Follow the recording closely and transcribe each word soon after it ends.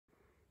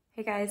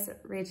Hey guys,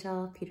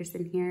 Rachel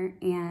Pedersen here,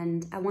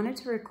 and I wanted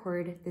to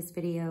record this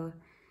video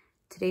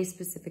today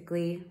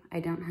specifically. I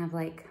don't have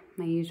like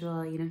my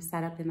usual,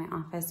 setup in my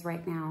office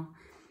right now.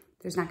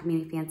 There's not gonna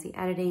be any fancy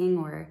editing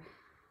or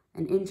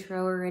an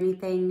intro or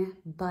anything,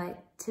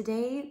 but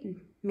today,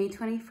 May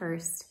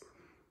 21st,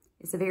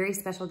 is a very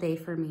special day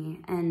for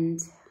me, and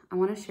I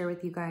wanna share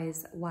with you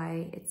guys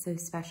why it's so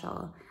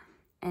special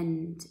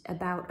and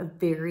about a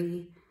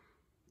very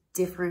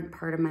different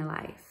part of my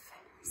life.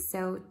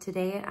 So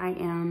today I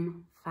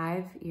am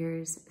 5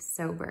 years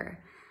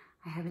sober.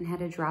 I haven't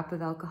had a drop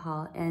of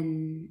alcohol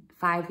in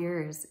 5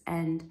 years.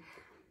 And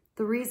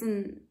the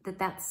reason that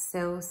that's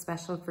so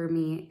special for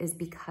me is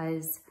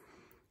because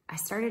I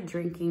started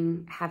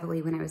drinking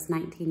heavily when I was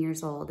 19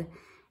 years old.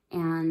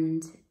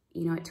 And,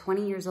 at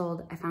 20 years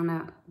old, I found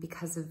out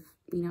because of,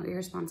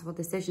 irresponsible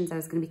decisions, I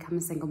was gonna become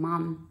a single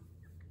mom.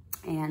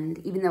 And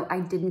even though I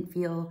didn't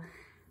feel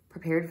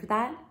prepared for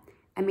that,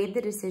 I made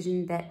the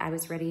decision that I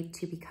was ready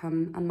to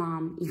become a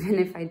mom, even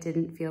if I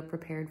didn't feel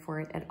prepared for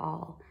it at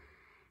all.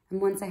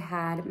 And once I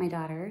had my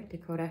daughter,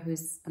 Dakota,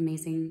 who's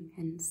amazing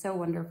and so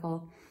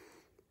wonderful,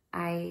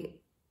 I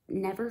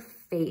never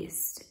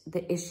faced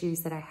the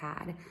issues that I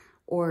had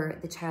or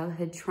the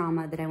childhood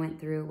trauma that I went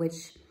through,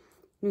 which,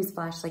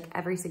 newsflash, like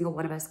every single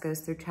one of us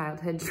goes through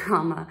childhood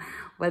trauma,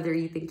 whether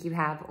you think you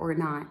have or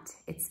not,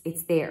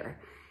 it's there.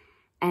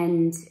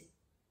 And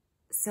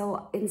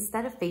so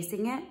instead of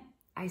facing it,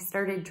 I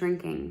started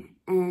drinking,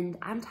 and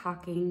I'm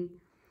talking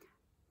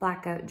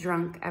blackout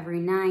drunk every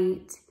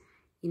night.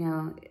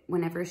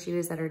 Whenever she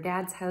was at her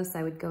dad's house,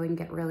 I would go and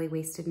get really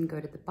wasted and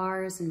go to the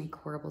bars and make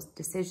horrible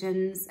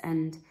decisions.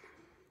 And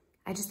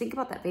I just think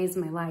about that phase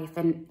of my life,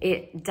 and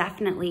it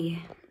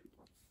definitely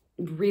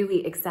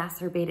really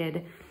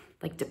exacerbated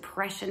like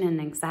depression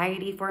and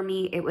anxiety for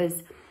me. It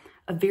was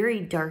a very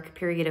dark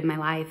period of my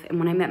life. And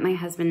when I met my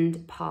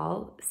husband,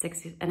 Paul,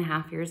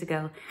 6.5 years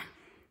ago,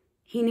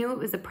 he knew it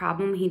was a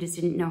problem, he just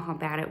didn't know how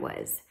bad it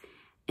was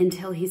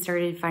until he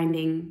started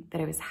finding that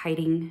I was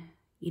hiding,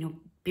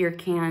 beer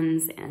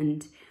cans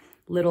and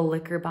little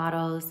liquor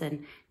bottles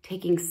and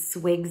taking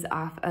swigs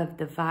off of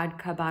the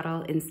vodka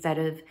bottle instead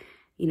of,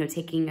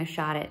 taking a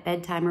shot at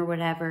bedtime or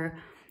whatever.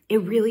 It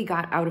really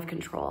got out of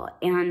control.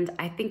 And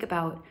I think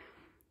about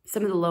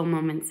some of the low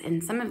moments,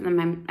 and some of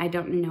them I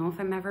don't know if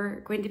I'm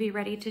ever going to be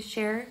ready to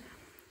share.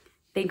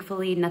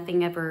 Thankfully,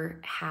 nothing ever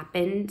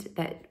happened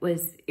that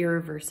was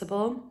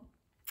irreversible.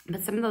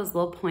 But some of those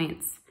low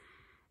points,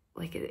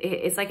 like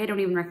it's like I don't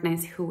even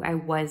recognize who I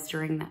was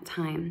during that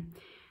time.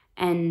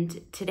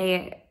 And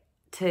today,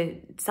 to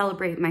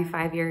celebrate my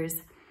 5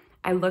 years,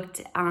 I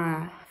looked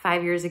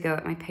 5 years ago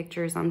at my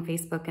pictures on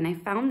Facebook, and I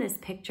found this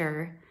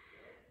picture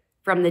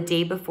from the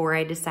day before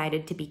I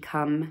decided to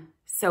become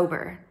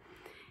sober.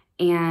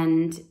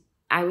 And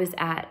I was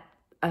at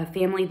a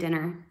family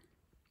dinner,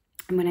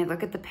 and when I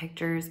look at the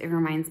pictures, it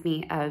reminds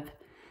me of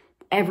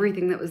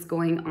everything that was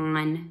going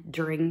on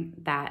during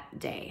that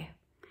day.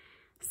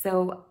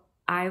 So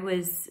I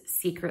was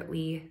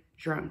secretly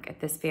drunk at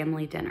this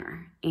family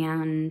dinner,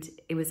 and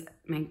it was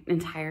my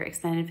entire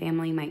extended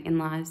family, my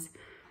in-laws.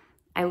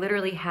 I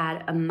literally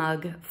had a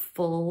mug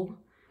full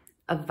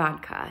of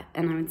vodka,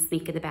 and I would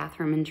sneak in the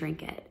bathroom and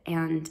drink it.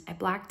 And I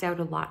blacked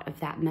out a lot of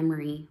that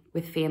memory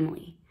with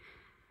family.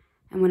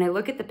 And when I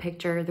look at the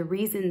picture, the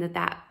reason that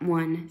that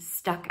one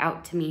stuck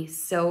out to me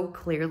so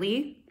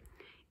clearly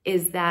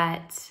is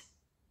that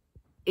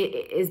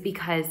it is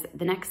because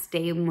the next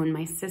day when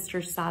my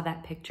sister saw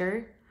that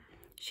picture,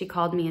 she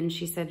called me and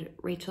she said,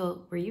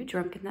 "Rachel, were you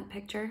drunk in that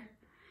picture?"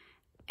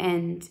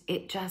 And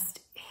it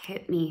just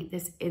hit me,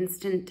 this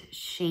instant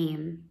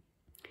shame.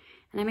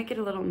 And I might get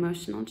a little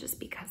emotional just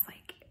because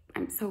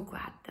I'm so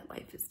glad that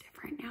life is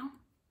different now.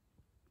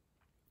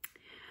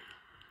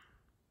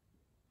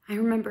 I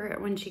remember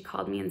when she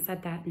called me and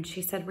said that, and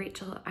she said,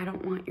 "Rachel, I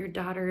don't want your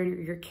daughter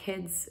and your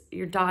kids,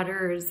 your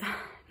daughters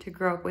to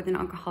grow up with an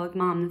alcoholic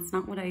mom. That's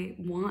not what I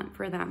want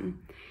for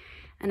them."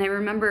 And I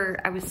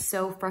remember I was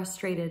so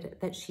frustrated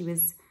that she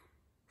was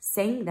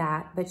saying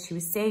that, but she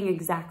was saying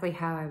exactly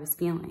how I was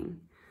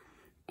feeling.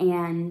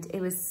 And it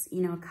was,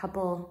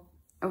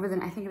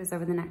 I think it was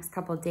over the next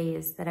couple of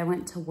days that I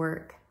went to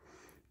work.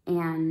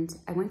 And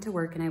I went to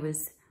work and I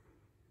was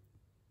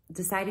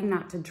deciding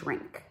not to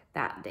drink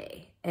that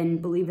day.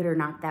 And believe it or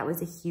not, that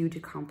was a huge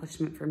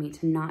accomplishment for me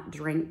to not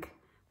drink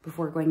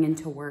before going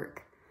into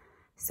work.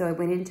 So I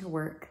went into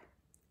work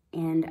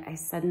and I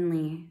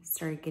suddenly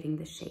started getting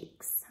the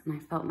shakes, and I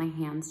felt my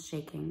hands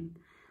shaking.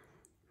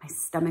 My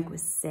stomach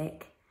was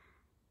sick,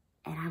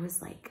 and I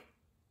was like,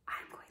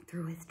 I'm going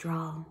through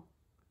withdrawal.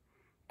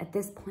 At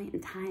this point in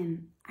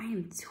time, I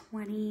am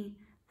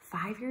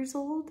 25 years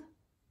old,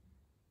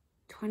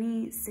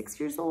 26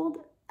 years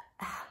old.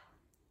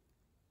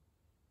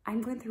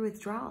 I'm going through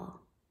withdrawal.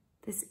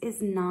 This is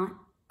not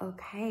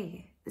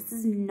okay. This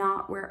is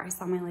not where I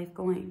saw my life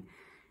going.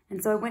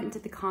 And so I went into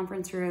the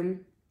conference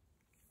room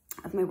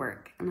of my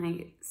work, and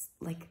I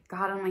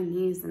got on my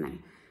knees and I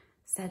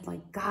said,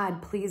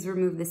 "God, please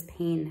remove this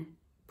pain.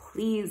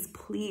 Please,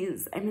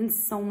 please. I'm in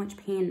so much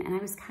pain." And I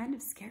was kind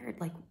of scared,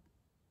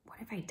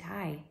 what if if I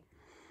die?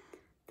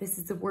 This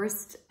is the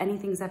worst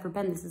anything's ever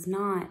been. This is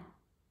not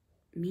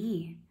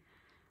me.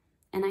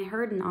 And I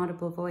heard an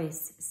audible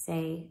voice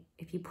say,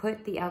 if you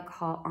put the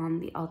alcohol on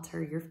the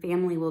altar, your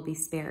family will be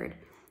spared.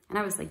 And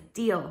I was like,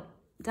 deal,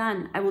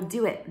 done, I will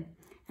do it.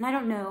 And I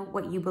don't know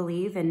what you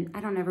believe, and I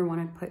don't ever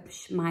want to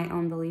put my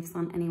own beliefs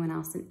on anyone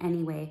else in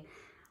any way,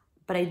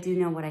 but I do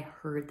know what I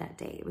heard that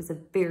day. It was a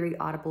very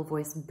audible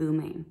voice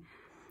booming.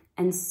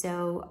 And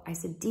so I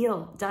said,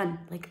 deal, done,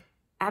 like,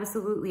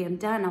 absolutely, I'm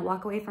done, I'll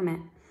walk away from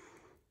it.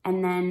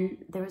 And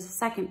then there was a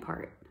second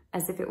part,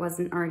 as if it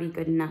wasn't already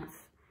good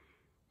enough.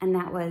 And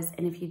that was,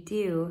 and if you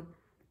do,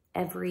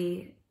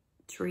 every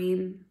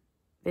dream,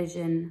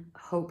 vision,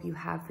 hope you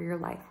have for your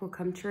life will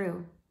come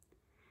true.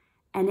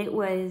 And it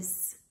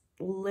was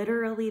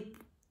literally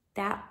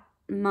that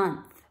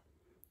month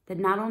that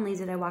not only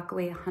did I walk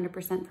away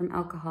 100% from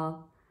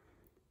alcohol,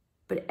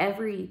 but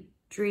every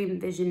dream,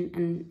 vision,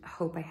 and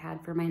hope I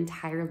had for my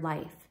entire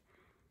life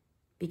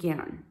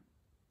began.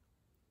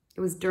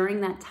 It was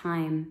during that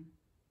time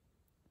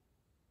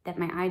that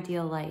my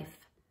ideal life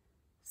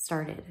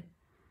started.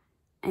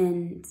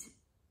 And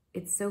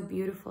it's so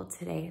beautiful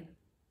today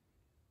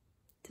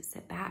to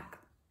sit back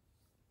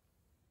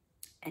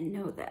and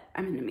know that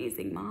I'm an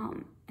amazing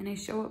mom and I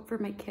show up for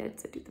my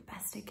kids. I do the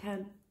best I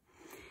can,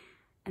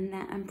 and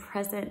that I'm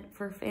present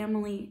for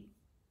family,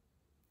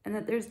 and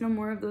that there's no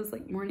more of those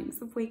like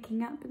mornings of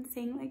waking up and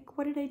saying like,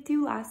 what did I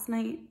do last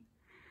night?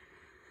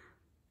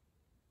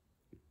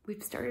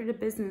 We've started a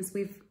business.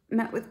 We've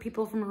met with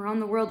people from around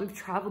the world. We've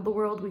traveled the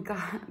world. We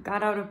got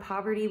out of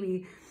poverty.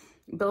 We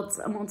built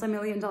a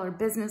multi-million-dollar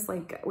business.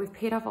 Like, we've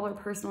paid off all our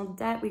personal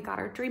debt. We got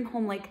our dream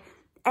home. Like,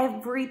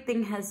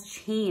 everything has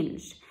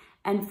changed.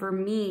 And for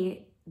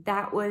me,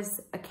 that was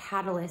a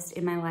catalyst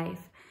in my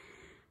life.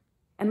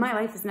 And my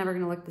life is never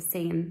going to look the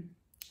same.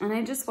 And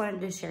I just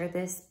wanted to share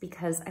this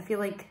because I feel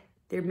like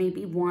there may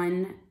be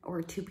one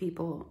or two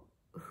people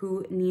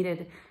who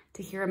needed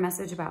to hear a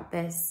message about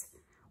this,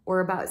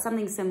 or about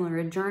something similar,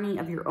 a journey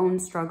of your own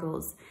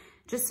struggles,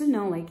 just to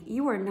know, like,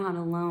 you are not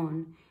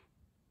alone.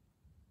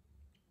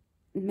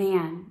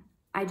 Man,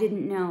 I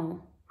didn't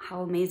know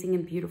how amazing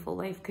and beautiful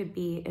life could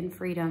be in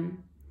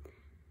freedom.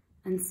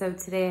 And so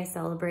today I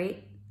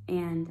celebrate,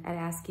 and I'd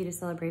ask you to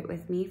celebrate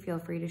with me. Feel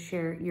free to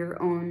share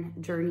your own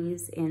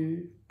journeys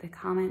in the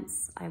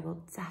comments. I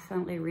will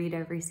definitely read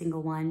every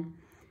single one.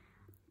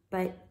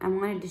 But I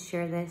wanted to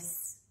share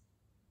this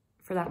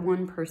for that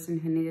one person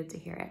who needed to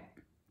hear it.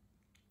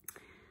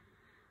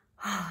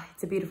 Oh,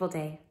 it's a beautiful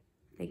day.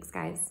 Thanks,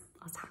 guys.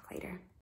 I'll talk later.